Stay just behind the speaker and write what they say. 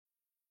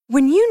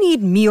When you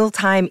need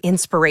mealtime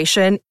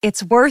inspiration,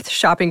 it's worth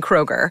shopping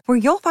Kroger, where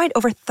you'll find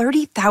over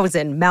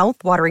 30,000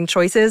 mouth-watering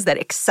choices that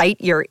excite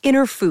your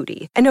inner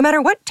foodie. And no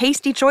matter what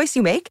tasty choice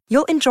you make,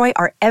 you'll enjoy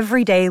our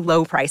everyday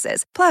low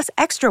prices, plus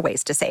extra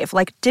ways to save,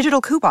 like digital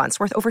coupons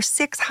worth over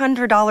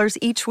 $600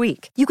 each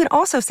week. You can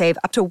also save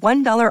up to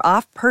 $1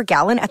 off per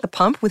gallon at the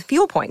pump with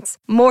fuel points.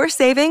 More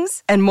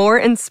savings and more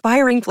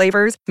inspiring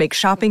flavors make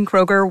shopping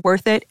Kroger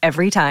worth it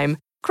every time.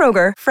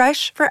 Kroger,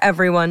 fresh for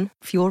everyone.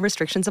 Fuel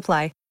restrictions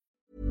apply.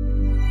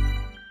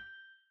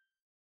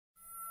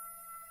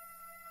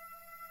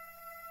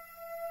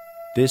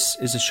 This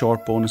is a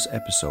short bonus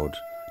episode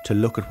to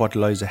look at what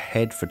lies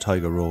ahead for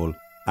Tiger Roll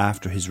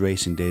after his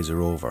racing days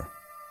are over.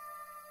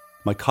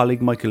 My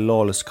colleague Michael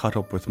Lawless caught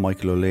up with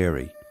Michael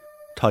O'Leary,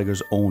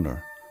 Tiger's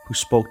owner, who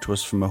spoke to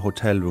us from a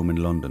hotel room in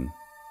London.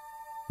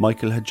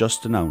 Michael had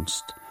just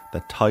announced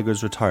that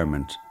Tiger's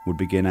retirement would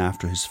begin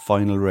after his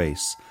final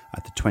race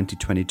at the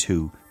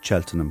 2022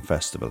 Cheltenham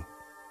Festival.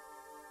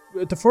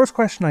 The first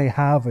question I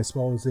have, I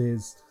suppose,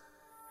 is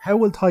how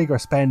will Tiger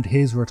spend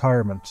his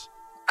retirement?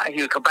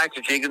 He'll come back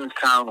to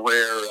Gigginstown,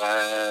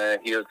 where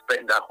he'll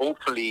spend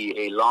hopefully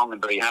a long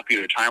and very happy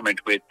retirement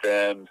with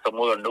some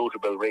other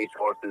notable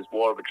racehorses: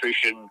 War of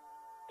Attrition,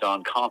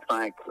 Don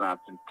Cossack,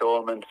 Last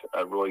Instalment,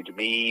 Roy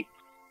Demi,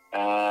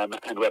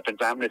 and Weapons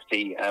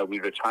Amnesty. We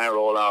retire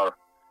all our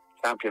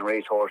champion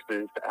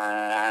racehorses,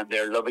 and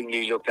they're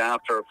lovingly looked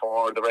after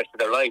for the rest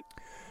of their life.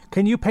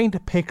 Can you paint a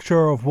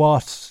picture of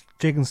what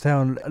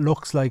Gigginstown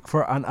looks like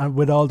for and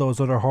with all those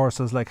other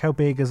horses? Like, how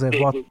big is it?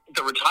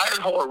 The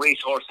retired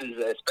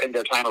racehorses spend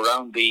their time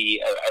around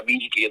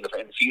immediately in the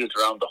fields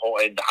around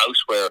in the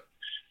house, where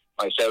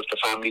myself, the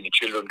family, the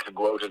children can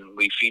go out and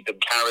we feed them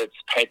carrots,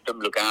 pet them,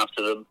 look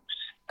after them.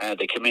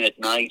 They come in at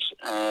night.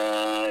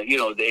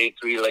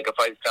 It's really like a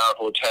 5-star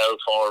hotel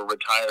for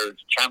retired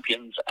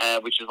champions,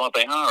 which is what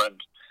they are.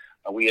 And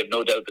we have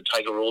no doubt that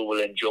Tiger Roll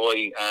will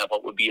enjoy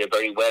what would be a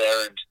very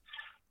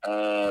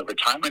well-earned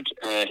retirement.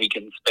 He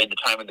can spend the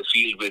time in the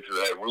field with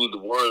Rule the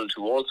World,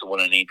 who also won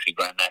an Aintree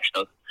Grand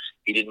National.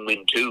 He didn't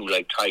win two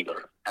like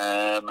Tiger.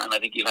 And I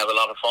think he'll have a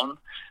lot of fun.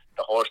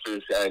 The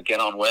horses get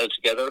on well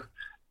together.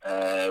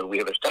 We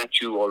have a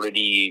statue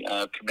already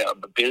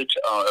built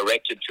or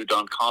erected to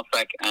Don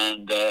Cossack,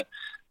 and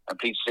I'm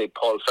pleased to say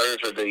Paul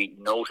Ferreter, the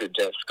noted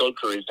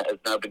sculptor, has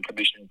now been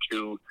commissioned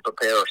to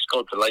prepare or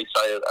sculpt a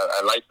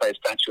life-size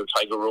statue of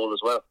Tiger Roll as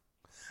well.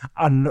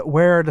 And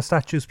where are the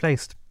statues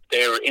placed?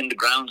 They're in the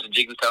grounds in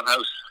Gigginstown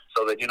House,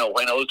 so that,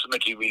 when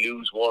ultimately we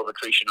lose War of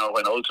Attrition, or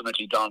when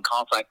ultimately Don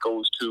Cossack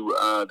goes to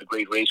the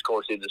great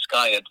racecourse in the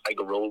sky at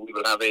Tiger Roll, we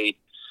will have a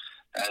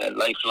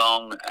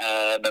lifelong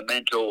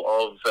memento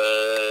of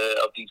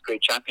these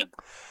great champions.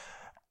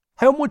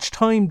 How much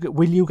time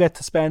will you get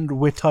to spend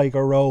with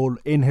Tiger Roll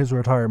in his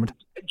retirement?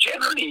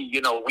 Generally,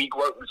 we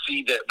go out and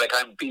see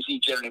I'm busy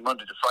generally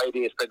Monday to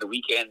Friday. I spend the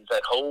weekends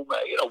at home.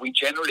 We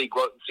generally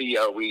go out and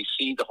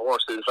see the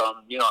horses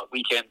on,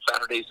 weekends,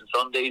 Saturdays and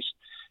Sundays.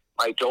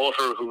 My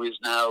daughter, who is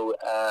now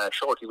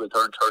shortly will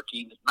turn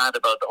 13, is mad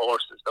about the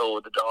horses,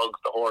 the dogs,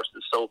 the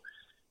horses. So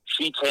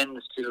she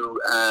tends to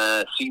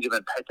see them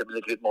and pet them a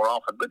little bit more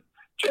often. But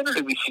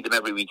generally, we see them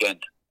every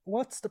weekend.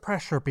 What's the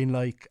pressure been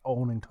like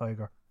owning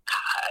Tiger?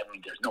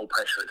 There's no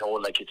pressure at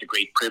all. It's a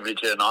great privilege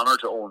and an honour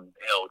to own,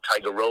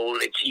 Tiger Roll.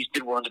 He's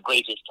been one of the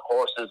greatest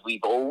horses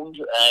we've owned,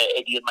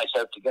 Eddie and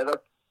myself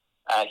together.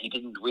 He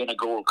didn't win a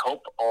Gold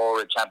Cup or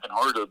a Champion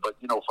Hurdle, but,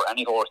 for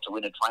any horse to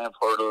win a Triumph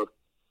Hurdle,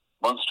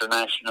 Munster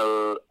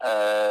National,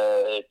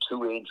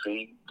 2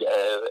 Aintree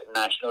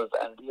Nationals,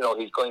 and,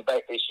 he's going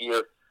back this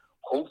year,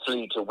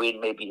 hopefully to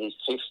win maybe his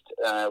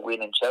 5th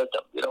win in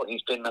Cheltenham.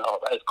 He's been,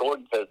 as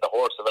Gordon says, the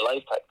horse of a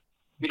lifetime.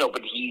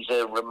 But he's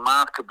a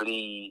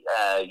remarkably,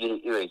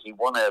 he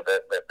won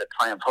the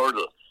Triumph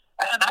Hurdle.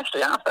 And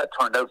actually, after that,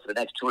 turned out for the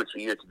next 2 or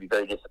 3 years to be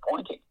very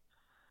disappointing.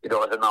 As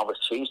a novice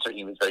chaser,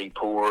 he was very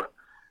poor.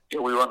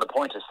 We were on the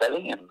point of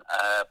selling him,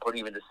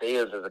 putting him in the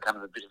sales as a kind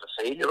of a bit of a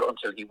failure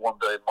until he won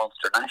the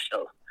Munster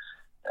National.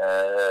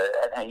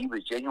 And he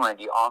was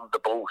genuinely on the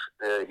boat.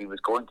 He was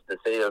going to the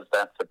sales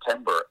that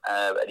September,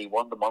 and he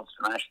won the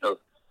Munster National,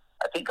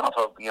 I think, off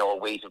of a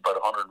weight of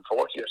about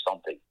 140 or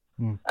something.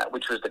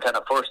 Which was the kind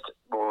of first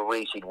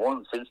race he'd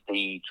won since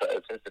the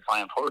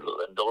Triumph Hurdle,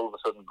 and all of a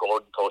sudden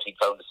Gordon thought he'd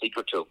found the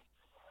secret to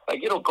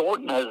him.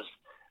 Gordon has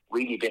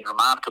really been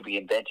remarkably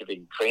inventive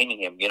in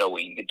training him. You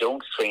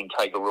don't train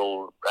Tiger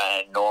Roll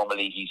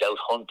normally. He's out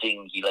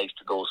hunting. He likes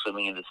to go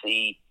swimming in the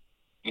sea.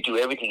 You do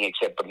everything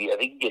except, but I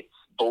think he gets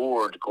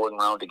bored going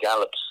around the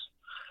gallops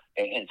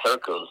in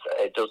circles.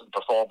 It doesn't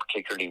perform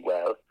particularly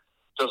well.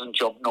 Doesn't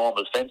jump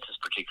normal fences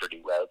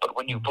particularly well, but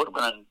when you put him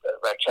in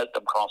a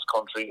Cheltenham cross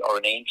country or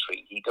an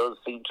Aintree, he does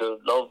seem to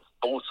love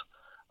both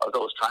of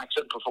those tracks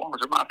and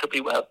performs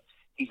remarkably well.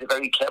 He's a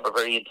very clever,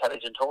 very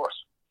intelligent horse.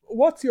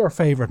 What's your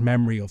favourite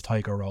memory of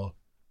Tiger Roll?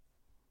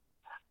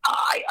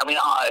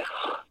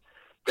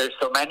 There's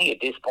so many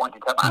at this point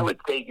in time. I would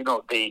say,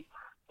 the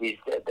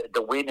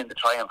win in the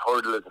Triumph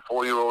Hurdle as a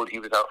 4-year-old, he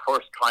was our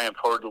first Triumph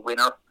Hurdle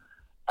winner.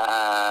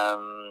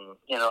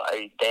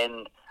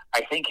 Then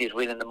I think his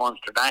win in the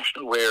Munster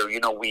National, where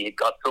we had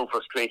got so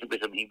frustrated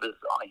with him, he was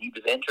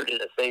entered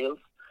in a sales,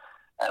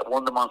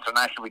 won the Munster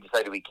National. We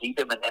decided we'd keep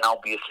him, and then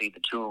obviously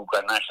the 2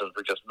 Grand Nationals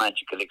were just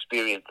magical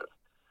experiences.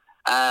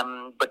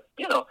 But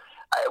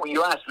when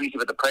you asked Reece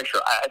about the pressure,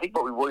 I think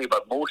what we worry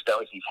about most now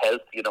is his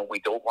health. We'd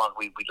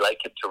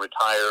like him to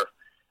retire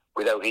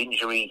without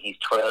injury. He's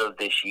 12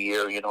 this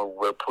year.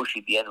 We're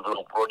pushing the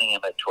envelope, running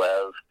him at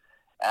 12.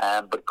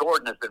 But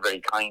Gordon has been very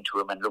kind to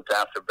him and looked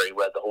after him very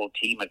well. The whole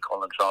team at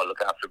Cullen-Shaw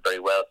looked after him very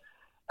well.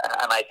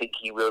 And I think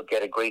he will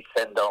get a great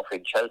send-off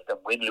in Cheltenham.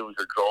 Win, lose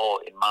or draw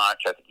in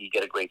March, I think he'll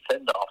get a great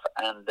send-off.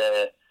 And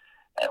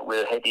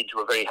we'll head into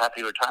a very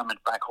happy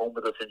retirement back home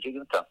with us in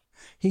Jigginstown.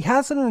 He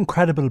has an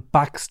incredible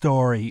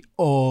backstory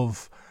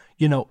of,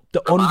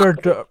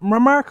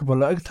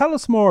 remarkable. Tell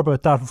us more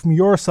about that from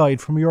your side,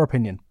 from your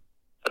opinion.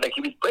 Like,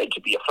 he was bred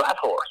to be a flat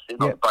horse,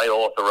 by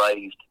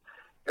authorised.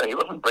 He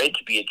wasn't bred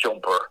to be a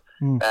jumper.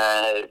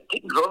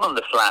 Didn't run on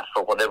the flat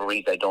for whatever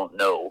reason, I don't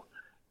know.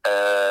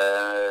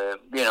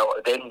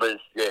 Then was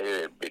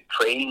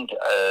trained,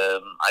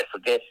 I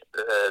forget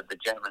the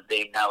gentleman's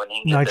name now in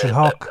England. Nigel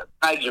Hawke.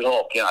 Nigel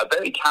Hawke, a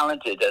very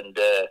talented and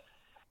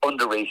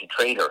underrated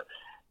trainer.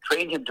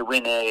 Trained him to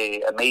win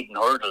a maiden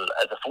hurdle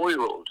as a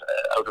 4-year-old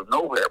out of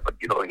nowhere. But,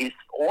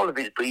 all of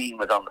his breeding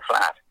was on the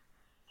flat.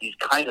 He's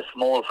kind of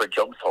small for a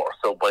jumps horse,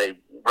 so by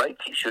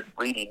rights he should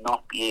really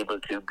not be able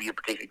to be a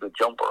particularly good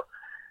jumper.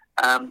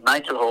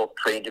 Nigel Hawke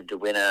trained him to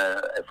win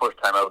a first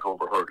time out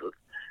over hurdles.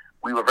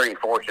 We were very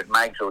fortunate.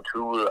 Mags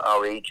O'Toole,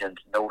 our agent,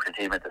 noted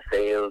him at the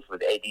sales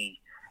with Eddie.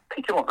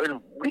 Picked him up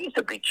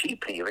reasonably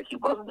cheaply. Like, he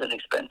wasn't an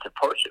expensive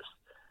purchase,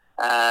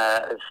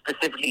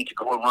 specifically to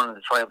go and run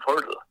the Triumph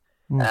Hurdle,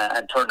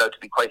 and turned out to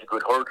be quite a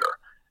good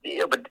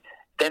hurdler. But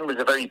then was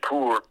a very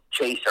poor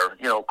chaser.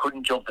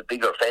 Couldn't jump the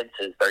bigger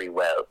fences very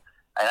well.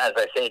 And as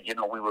I said,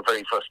 we were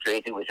very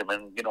frustrated with him.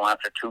 And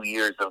after 2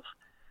 years of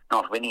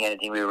not winning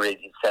anything, we were ready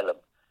to sell him.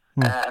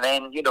 And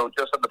then,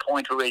 just on the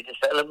point we're ready to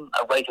sell him,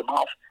 I write him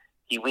off.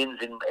 He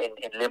wins in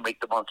Limerick,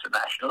 the Munster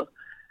National.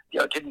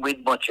 Didn't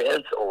win much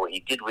else. He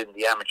did win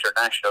the Amateur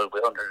National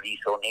with under Reece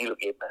O'Neill, who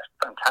gave him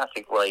a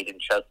fantastic ride in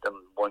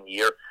Cheltenham one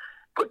year.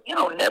 But,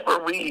 never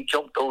really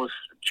jumped those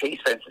chase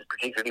fences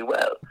particularly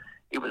well.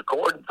 It was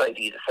Gordon's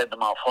idea to send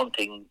him off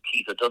hunting.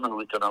 Keith O'Donoghue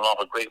has done a lot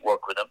of great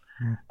work with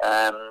him.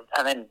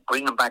 And then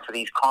bring him back to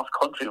these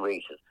cross-country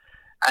races.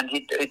 And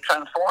it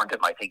transformed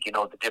him, I think,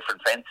 the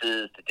different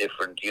fences, the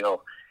different,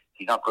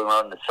 he's not going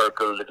around in a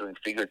circle, doing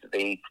figures of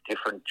 8,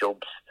 different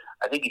jumps.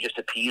 I think he just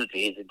appealed to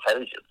his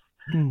intelligence.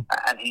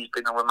 And he's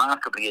been a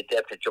remarkably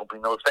adept at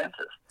jumping those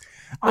fences.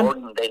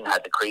 Gordon then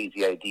had the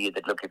crazy idea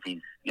that, look, if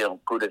he's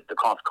good at the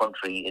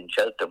cross-country in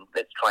Cheltenham,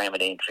 let's try him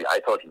at Aintree.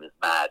 I thought he was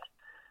mad.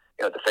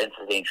 The fences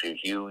at Aintree are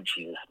huge.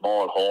 He's a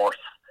small horse.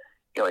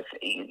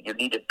 You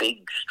need a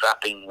big,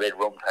 strapping red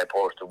rum type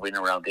horse to win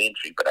around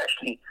Aintree. But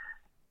actually,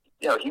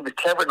 he was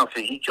clever enough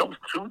that he jumps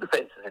through the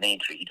fences in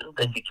Aintree. He doesn't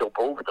let you jump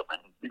over them.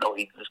 And,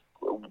 he was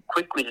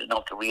quick-witted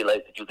enough to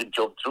realise that you can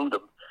jump through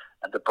them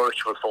and the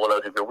birch will fall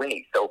out of your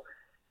way. So,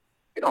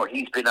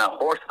 he's been a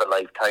horse of a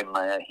lifetime.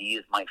 He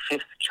is my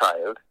 5th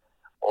child.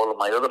 All of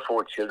my other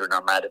 4 children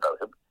are mad about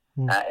him.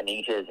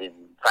 Anita is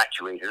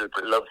infatuated,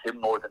 but loves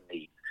him more than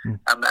me.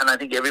 And I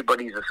think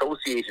everybody's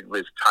associated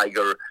with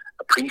Tiger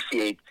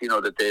appreciates,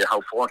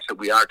 how fortunate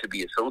we are to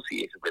be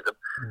associated with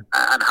him,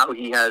 and how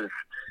he has,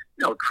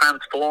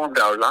 transformed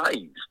our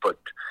lives. But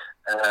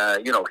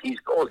he's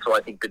also,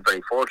 I think, been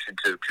very fortunate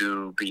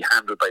to be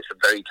handled by some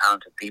very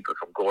talented people,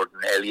 from Gordon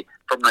Elliott,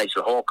 from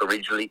Nigel Hawke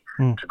originally,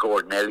 to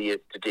Gordon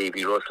Elliott, to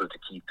Davy Russell, to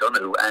Keith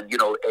Donoghue, and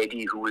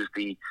Eddie,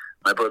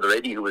 my brother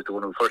Eddie, who was the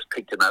one who first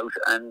picked him out,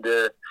 and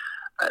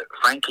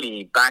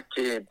frankly, back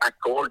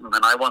Gordon,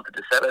 and I wanted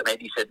to sell him.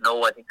 Eddie said,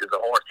 no, I think there's a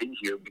horse in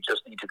here. We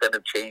just need to kind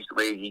of change the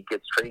way he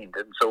gets trained.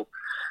 And so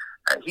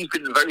he's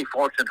been a very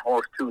fortunate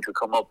horse, too, to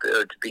come up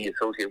to be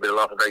associated with a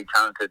lot of very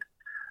talented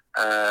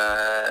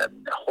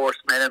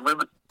horsemen and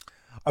women.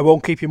 I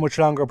won't keep you much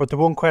longer, but the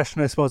one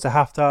question I suppose I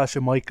have to ask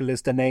you, Michael,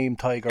 is the name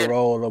Tiger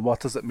Roll, and what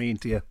does it mean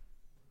to you?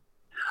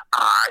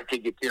 I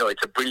think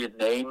it's a brilliant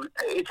name.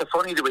 It's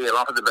funny the way a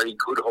lot of the very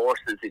good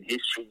horses in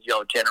history,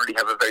 generally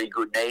have a very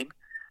good name.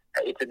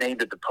 It's a name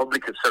that the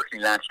public have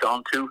certainly latched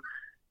onto.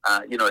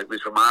 It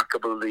was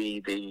remarkable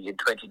in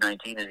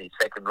 2019 in his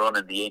second run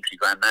in the Aintree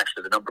Grand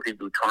National, the number of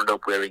people who turned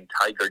up wearing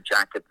tiger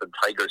jackets and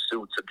tiger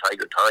suits and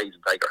tiger ties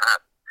and tiger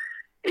hats.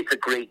 It's a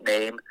great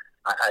name.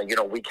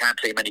 We can't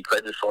claim any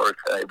credit for it.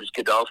 It was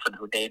Godolphin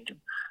who named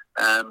him.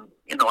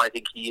 I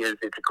think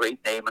it's a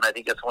great name, and I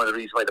think that's one of the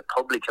reasons why the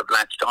public have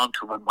latched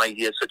onto him and why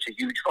he has such a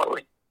huge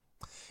following.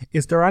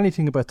 Is there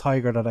anything about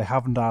Tiger that I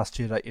haven't asked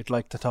you that you'd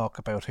like to talk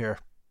about here?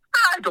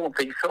 I don't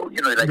think so.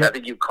 I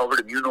think you've covered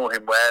him. You know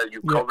him well.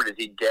 You've covered it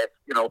in depth.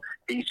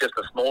 He's just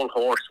a small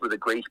horse with a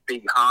great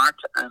big heart,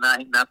 and I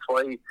think that's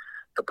why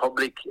the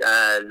public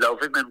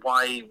love him, and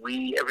why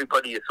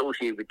everybody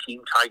associated with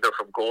Team Tiger,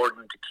 from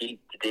Gordon to Keith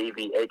to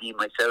Davy, Eddie,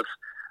 myself,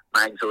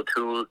 Mags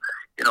O'Toole,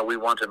 we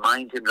want to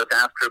mind him, look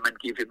after him, and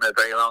give him a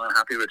very long and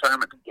happy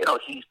retirement.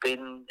 He's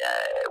been.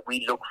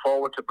 We look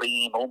forward to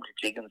bringing him home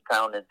to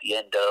Gigginstown at the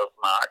end of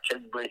March,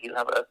 and he'll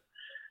have a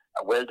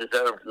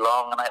well-deserved,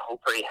 long, and I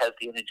hope very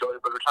healthy and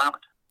enjoyable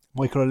retirement.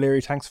 Michael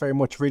O'Leary, thanks very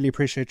much. Really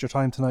appreciate your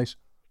time tonight.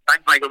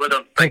 Thanks, Michael. Well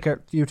done. Take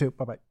care. You too.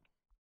 Bye-bye.